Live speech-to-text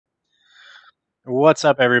What's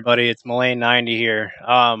up, everybody? It's Mullane90 here.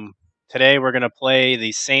 Today we're gonna play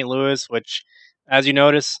the St. Louis, which, as you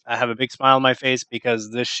notice, I have a big smile on my face because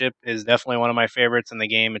this ship is definitely one of my favorites in the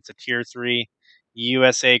game. It's a Tier 3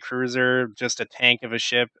 USA cruiser, just a tank of a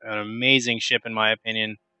ship, an amazing ship in my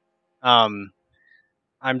opinion. Um,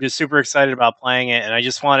 I'm just super excited about playing it, and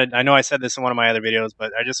I know I said this in one of my other videos,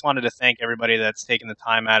 but I just wanted to thank everybody that's taken the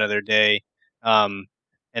time out of their day, um,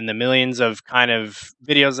 and the millions of kind of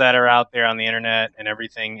videos that are out there on the internet and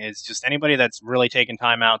everything is just anybody that's really taken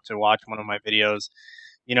time out to watch one of my videos.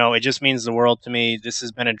 It just means the world to me. This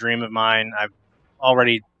has been a dream of mine. I've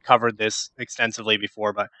already covered this extensively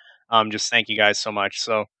before, but just thank you guys so much.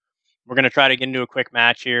 So we're going to try to get into a quick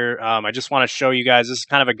match here. I just want to show you guys, this is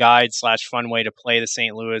kind of a guide slash fun way to play the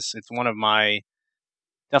St. Louis. It's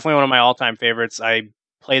definitely one of my all-time favorites. I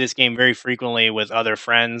play this game very frequently with other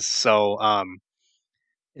friends. So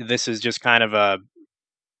this is just kind of a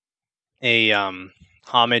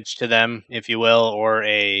homage to them, if you will, or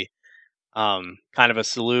a kind of a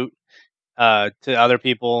salute to other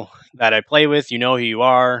people that I play with. You know who you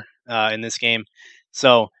are in this game.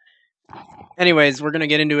 So anyways, we're gonna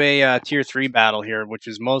get into a tier 3 battle here, which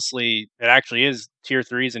is it actually is tier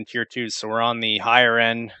 3s and tier 2s. So we're on the higher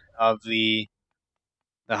end of the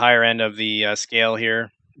scale here.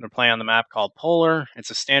 We're playing on the map called Polar.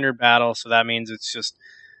 It's a standard battle, so that means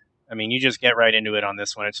you just get right into it on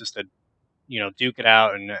this one. It's just duke it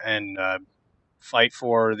out and fight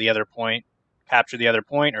for the other point, capture the other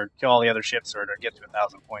point, or kill all the other ships, or to get to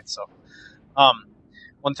 1,000 points. So, um,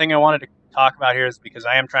 one thing I wanted to talk about here is because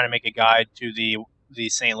I am trying to make a guide to the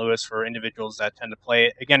St. Louis for individuals that tend to play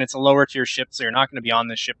it. Again, it's a lower tier ship, so you're not going to be on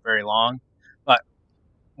this ship very long. But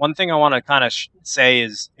one thing I want to kind of say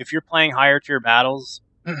is if you're playing higher tier battles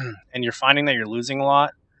and you're finding that you're losing a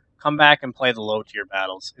lot, come back and play the low tier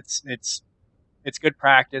battles. It's good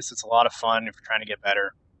practice. It's a lot of fun if you're trying to get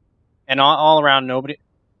better. And all around,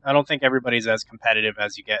 I don't think everybody's as competitive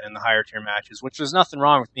as you get in the higher tier matches, which there's nothing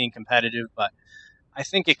wrong with being competitive, but I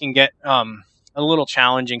think it can get a little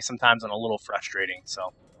challenging sometimes and a little frustrating.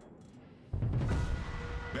 So,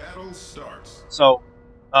 Battle starts. so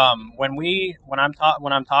when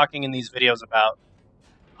I'm talking in these videos about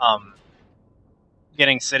um,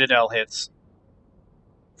 getting Citadel hits,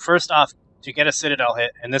 first off, to get a Citadel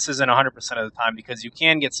hit, and this isn't 100% of the time because you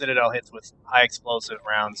can get Citadel hits with high explosive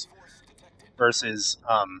rounds versus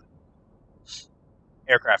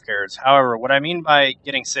aircraft carriers. However, what I mean by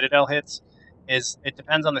getting Citadel hits is it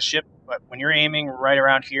depends on the ship, but when you're aiming right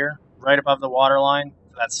around here, right above the waterline,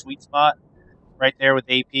 that sweet spot, right there with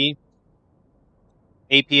AP,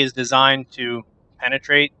 AP is designed to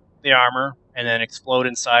penetrate the armor and then explode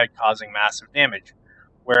inside, causing massive damage,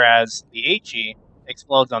 whereas the HE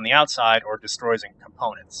explodes on the outside or destroys in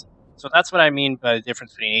components. So that's what I mean by the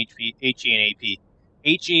difference between HE and AP.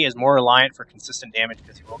 HE is more reliant for consistent damage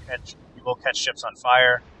because you will catch ships on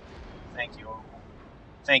fire. Thank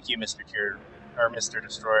you, Mr. Tier or Mr.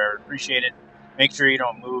 Destroyer. Appreciate it. Make sure you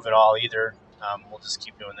don't move at all either. We'll just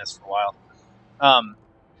keep doing this for a while.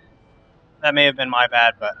 That may have been my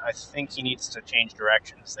bad, but I think he needs to change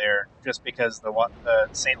directions there, just because the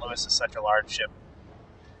St. Louis is such a large ship.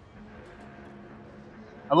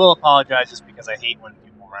 I will apologize just because I hate when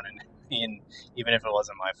people run into me, and even if it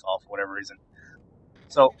wasn't my fault for whatever reason.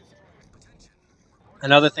 So,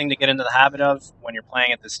 another thing to get into the habit of when you're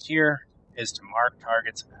playing at this tier is to mark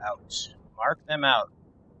targets out. Mark them out.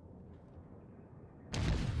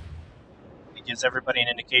 It gives everybody an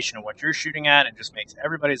indication of what you're shooting at. It just makes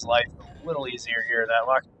everybody's life a little easier here.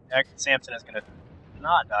 That Samson is going to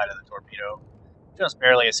not die to the torpedo, just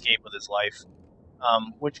barely escape with his life,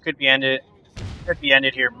 which could be ended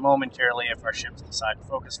here momentarily if our ships decide to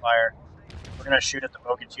focus fire. We're going to shoot at the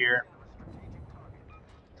Bogatyr,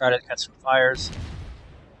 try to catch some fires.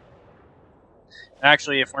 And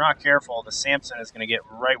actually, if we're not careful, the Samson is going to get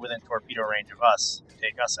right within torpedo range of us and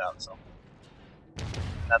take us out. So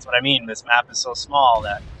that's what I mean. This map is so small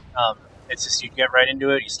that it's just you get right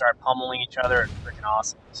into it, you start pummeling each other, it's freaking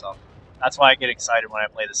awesome. So that's why I get excited when I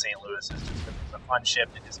play the St. Louis. It's just it's a fun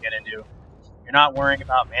ship to just get into. You're not worrying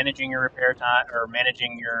about managing your repair time or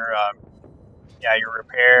managing your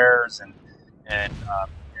repairs, and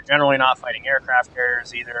you're generally not fighting aircraft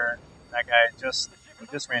carriers either. That guy we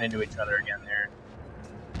just ran into each other again there.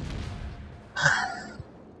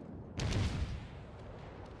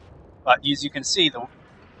 But as you can see, the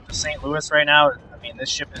St. Louis right now, I mean, this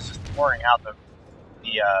ship is just pouring out the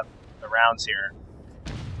rounds here.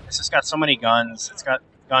 It's just got so many guns. It's got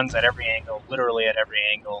guns at every angle, literally at every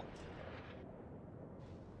angle.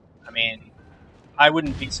 I mean, I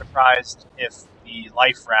wouldn't be surprised if the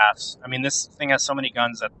life rafts. I mean, this thing has so many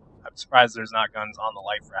guns that I I'm surprised there's not guns on the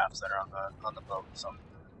life rafts that are on the boat.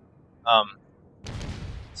 Um,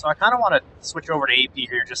 so I kind of want to switch over to AP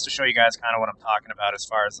here just to show you guys kind of what I'm talking about as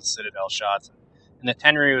far as the Citadel shots. And the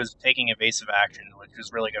Tenryu is taking evasive action, which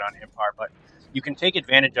is really good on Impar, but you can take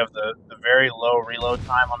advantage of the very low reload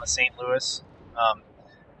time on the St. Louis.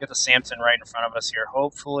 Get the Samson right in front of us here.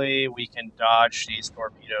 Hopefully we can dodge these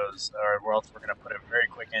torpedoes, or else we're going to put a very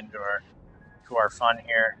quick end to our fun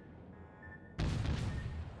here.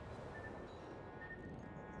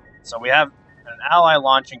 So we have an ally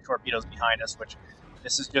launching torpedoes behind us, which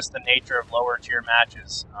this is just the nature of lower tier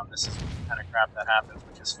matches. This is the kind of crap that happens,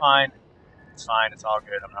 which is fine. It's fine. It's all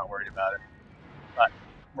good. I'm not worried about it. But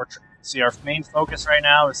see, our main focus right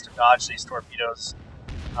now is to dodge these torpedoes.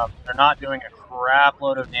 They're not doing a crap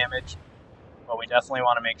load of damage, but we definitely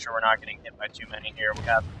want to make sure we're not getting hit by too many here. We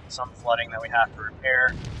have some flooding that we have to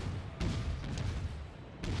repair.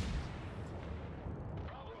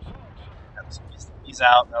 He's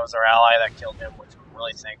out. That was our ally that killed him, which we're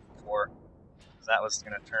really thankful for, because that was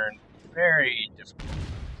going to turn very difficult.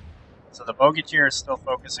 So the Bogatyr is still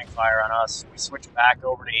focusing fire on us. We switch back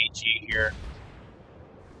over to HE here.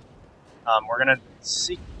 We're going to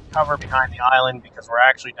seek cover behind the island because we're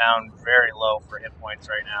actually down very low for hit points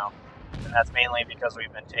right now. And that's mainly because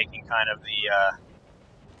we've been taking kind of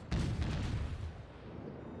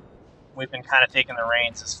taking the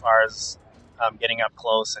reins as far as getting up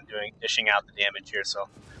close and dishing out the damage here. So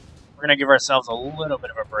we're going to give ourselves a little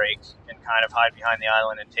bit of a break and kind of hide behind the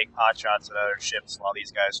island and take pot shots at other ships while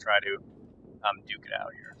these guys try to duke it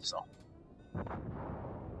out here. So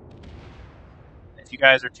if you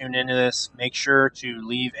guys are tuned into this, make sure to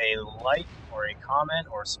leave a like or a comment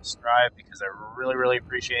or subscribe, because I really, really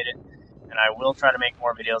appreciate it. And I will try to make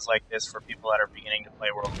more videos like this for people that are beginning to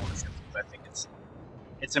play World of Warships, because I think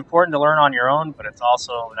it's important to learn on your own, but it's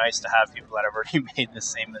also nice to have people that have already made the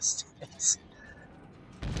same mistakes.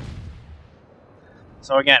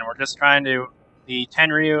 So again, we're just trying to, the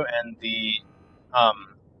Tenryu and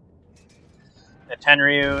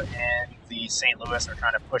the St. Louis are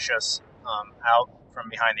trying to push us out from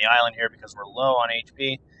behind the island here because we're low on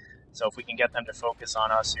HP. So if we can get them to focus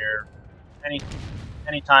on us here,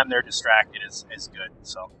 anytime they're distracted is good.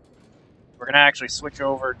 So we're going to actually switch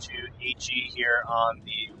over to HE here on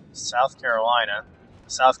the South Carolina. The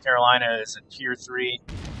South Carolina is a Tier 3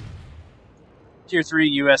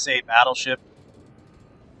 USA battleship.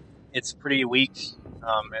 It's pretty weak.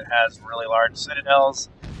 It has really large citadels,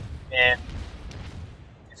 and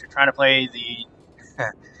if you're trying to play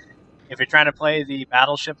the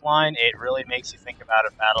battleship line, it really makes you think about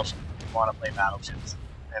a battleship if you want to play battleships,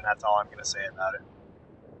 and that's all I'm going to say about it.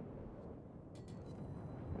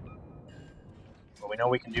 But we know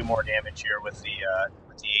we can do more damage here with the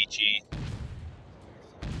HE.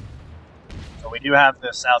 So we do have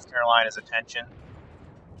the South Carolina's attention.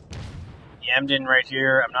 The Emden right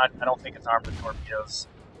here, I don't think it's armed with torpedoes.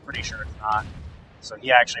 Pretty sure it's not. So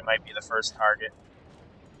he actually might be the first target.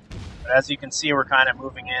 But as you can see, we're kind of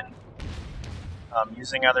moving in,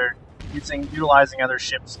 utilizing other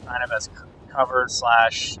ships kind of as cover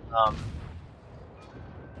slash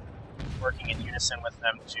working in unison with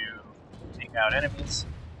them to take out enemies.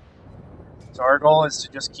 So our goal is to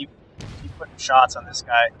just keep putting shots on this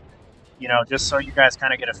guy, you know, just so you guys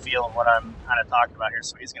kind of get a feel of what I'm kind of talking about here.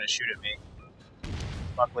 So he's going to shoot at me.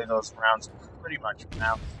 Luckily, those rounds pretty much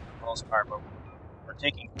bounced for the most part, but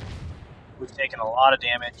we've taken a lot of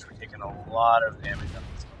damage. We're taking a lot of damage on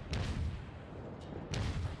this one.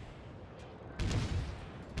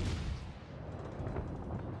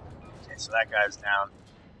 Okay, so that guy's down.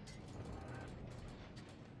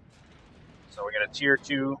 So we got a Tier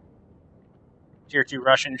 2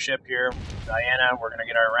 Russian ship here, Diana. We're going to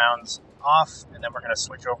get our rounds off, and then we're going to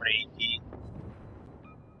switch over to AP.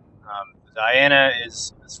 Diana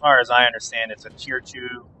is, as far as I understand, it's a Tier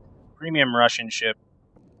 2 premium Russian ship.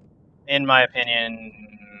 In my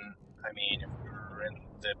opinion, I mean, if we're in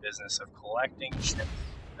the business of collecting ships,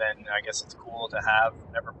 then I guess it's cool to have.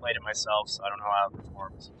 Never played it myself, so I don't know how it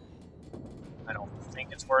performs. I don't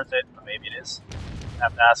think it's worth it, but maybe it is. I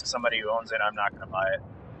have to ask somebody who owns it. I'm not going to buy it.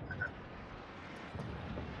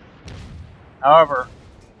 However,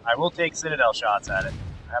 I will take Citadel shots at it.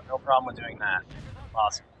 I have no problem with doing that. If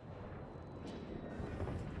possible.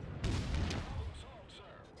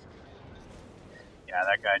 Yeah,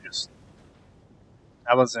 that guy just...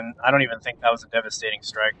 I don't even think that was a devastating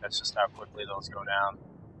strike. That's just how quickly those go down.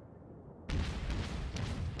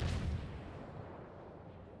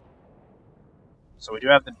 So we do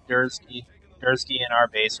have the Dursky in our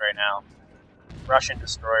base right now. Russian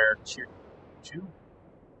destroyer, Tier 2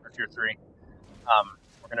 or Tier 3.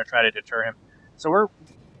 We're going to try to deter him. So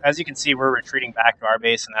as you can see, we're retreating back to our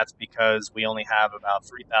base, and that's because we only have about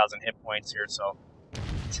 3,000 hit points here. So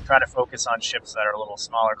we should try to focus on ships that are a little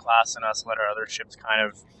smaller class than us. Let our other ships kind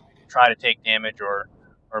of try to take damage or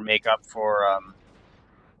make up for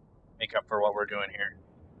what we're doing here.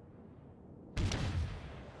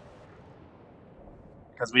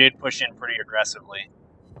 Because we did push in pretty aggressively,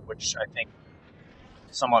 which I think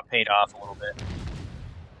somewhat paid off a little bit.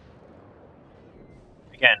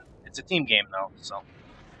 Again, it's a team game though, so.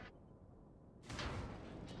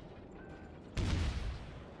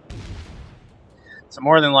 So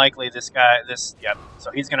more than likely,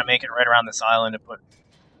 so he's going to make it right around this island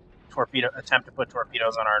to attempt to put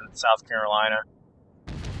torpedoes on our South Carolina,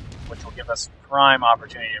 which will give us prime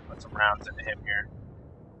opportunity to put some rounds into him here.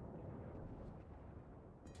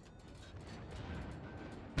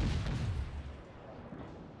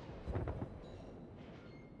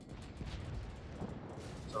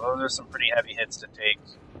 So those are some pretty heavy hits to take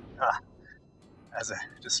as a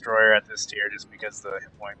destroyer at this tier, just because the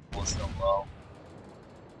hit point pool is so low.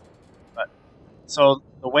 But so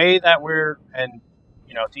the way that we're, and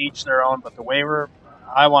to each their own, but the way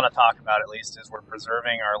I want to talk about at least is we're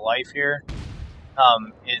preserving our life here.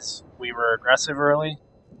 Is we were aggressive early,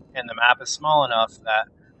 and the map is small enough that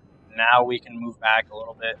now we can move back a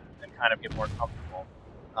little bit and kind of get more comfortable,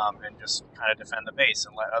 and just kind of defend the base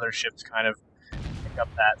and let other ships kind of pick up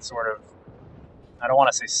that sort of, I don't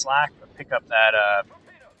want to say slack, but pick up that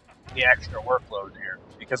the extra workload here,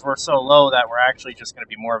 because we're so low that we're actually just going to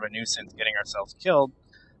be more of a nuisance getting ourselves killed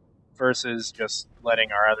versus just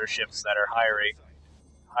letting our other ships that are higher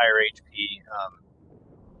HP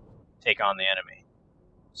take on the enemy.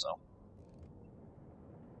 So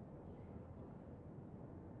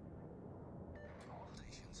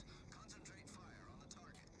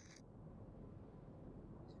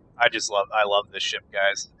I love this ship,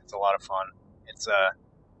 guys. It's a lot of fun.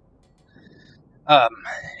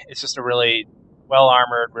 It's just a really well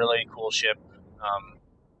armored, really cool ship.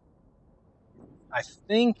 I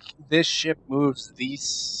think this ship moves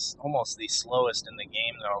almost the slowest in the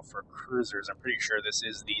game, though, for cruisers. I'm pretty sure this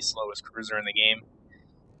is the slowest cruiser in the game,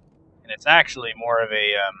 and it's actually more of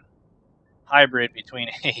a hybrid between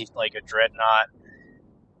a dreadnought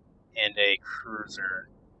and a cruiser,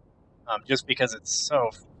 just because it's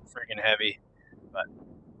so freaking heavy. But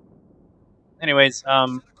anyways, I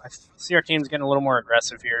see our team's getting a little more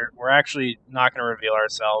aggressive here. We're actually not going to reveal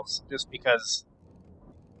ourselves, just because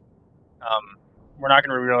we're not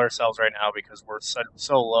going to reveal ourselves right now because we're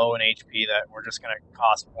so low in HP that we're just going to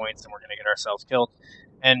cost points and we're going to get ourselves killed.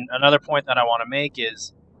 And another point that I want to make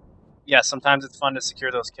is, yeah, sometimes it's fun to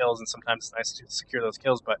secure those kills, and sometimes it's nice to secure those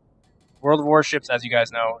kills, but World of Warships, as you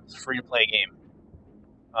guys know, is a free-to-play game.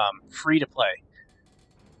 Free to play.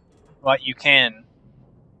 But you can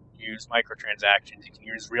use microtransactions. You can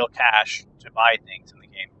use real cash to buy things in the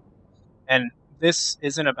game. And this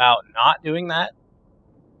isn't about not doing that.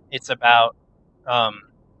 It's about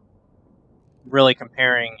really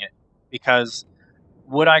comparing it. Because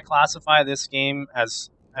would I classify this game as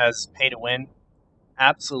pay to win?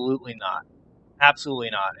 Absolutely not. Absolutely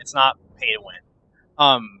not. It's not pay to win.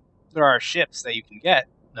 There are ships that you can get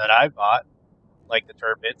that I bought, like the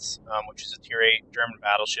Tirpitz, which is a Tier 8 German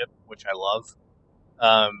battleship, which I love.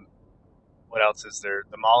 What else is there?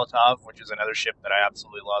 The Molotov, which is another ship that I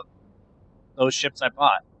absolutely love. Those ships I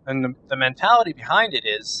bought. And the mentality behind it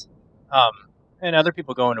is, and other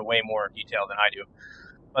people go into way more detail than I do,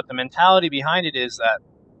 but the mentality behind it is that,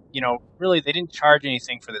 really they didn't charge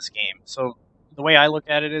anything for this game. So the way I look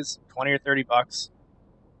at it is $20 or $30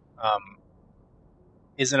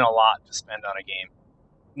 isn't a lot to spend on a game.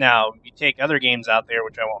 Now, you take other games out there,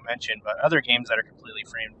 which I won't mention, but other games that are completely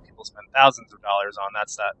free and people spend thousands of dollars on,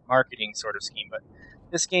 that's that marketing sort of scheme. But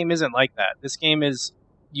this game isn't like that. This game is,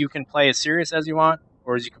 you can play as serious as you want,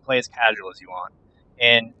 or as you can play as casual as you want.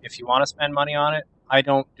 And if you want to spend money on it, I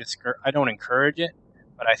don't encourage it,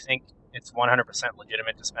 but I think it's 100%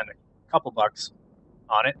 legitimate to spend a couple bucks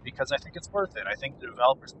on it, because I think it's worth it. I think the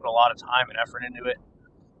developers put a lot of time and effort into it,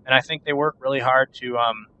 and I think they work really hard to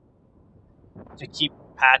keep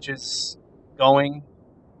patches going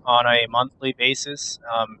on a monthly basis,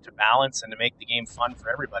 to balance and to make the game fun for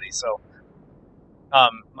everybody. So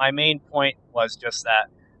my main point was just that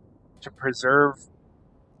to preserve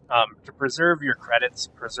your credits,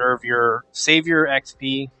 save your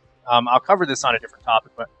XP. I'll cover this on a different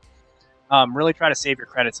topic, but really try to save your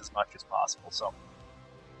credits as much as possible. So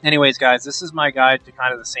anyways, guys, this is my guide to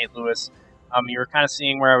kind of the St. Louis. You were kind of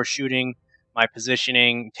seeing where I was shooting, my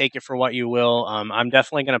positioning. Take it for what you will. I'm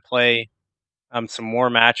definitely going to play some more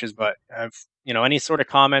matches, but any sort of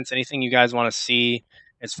comments, anything you guys want to see,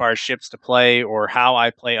 as far as ships to play or how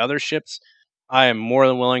I play other ships, I am more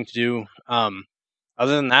than willing to do.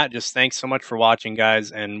 Other than that, just thanks so much for watching,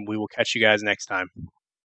 guys, and we will catch you guys next time.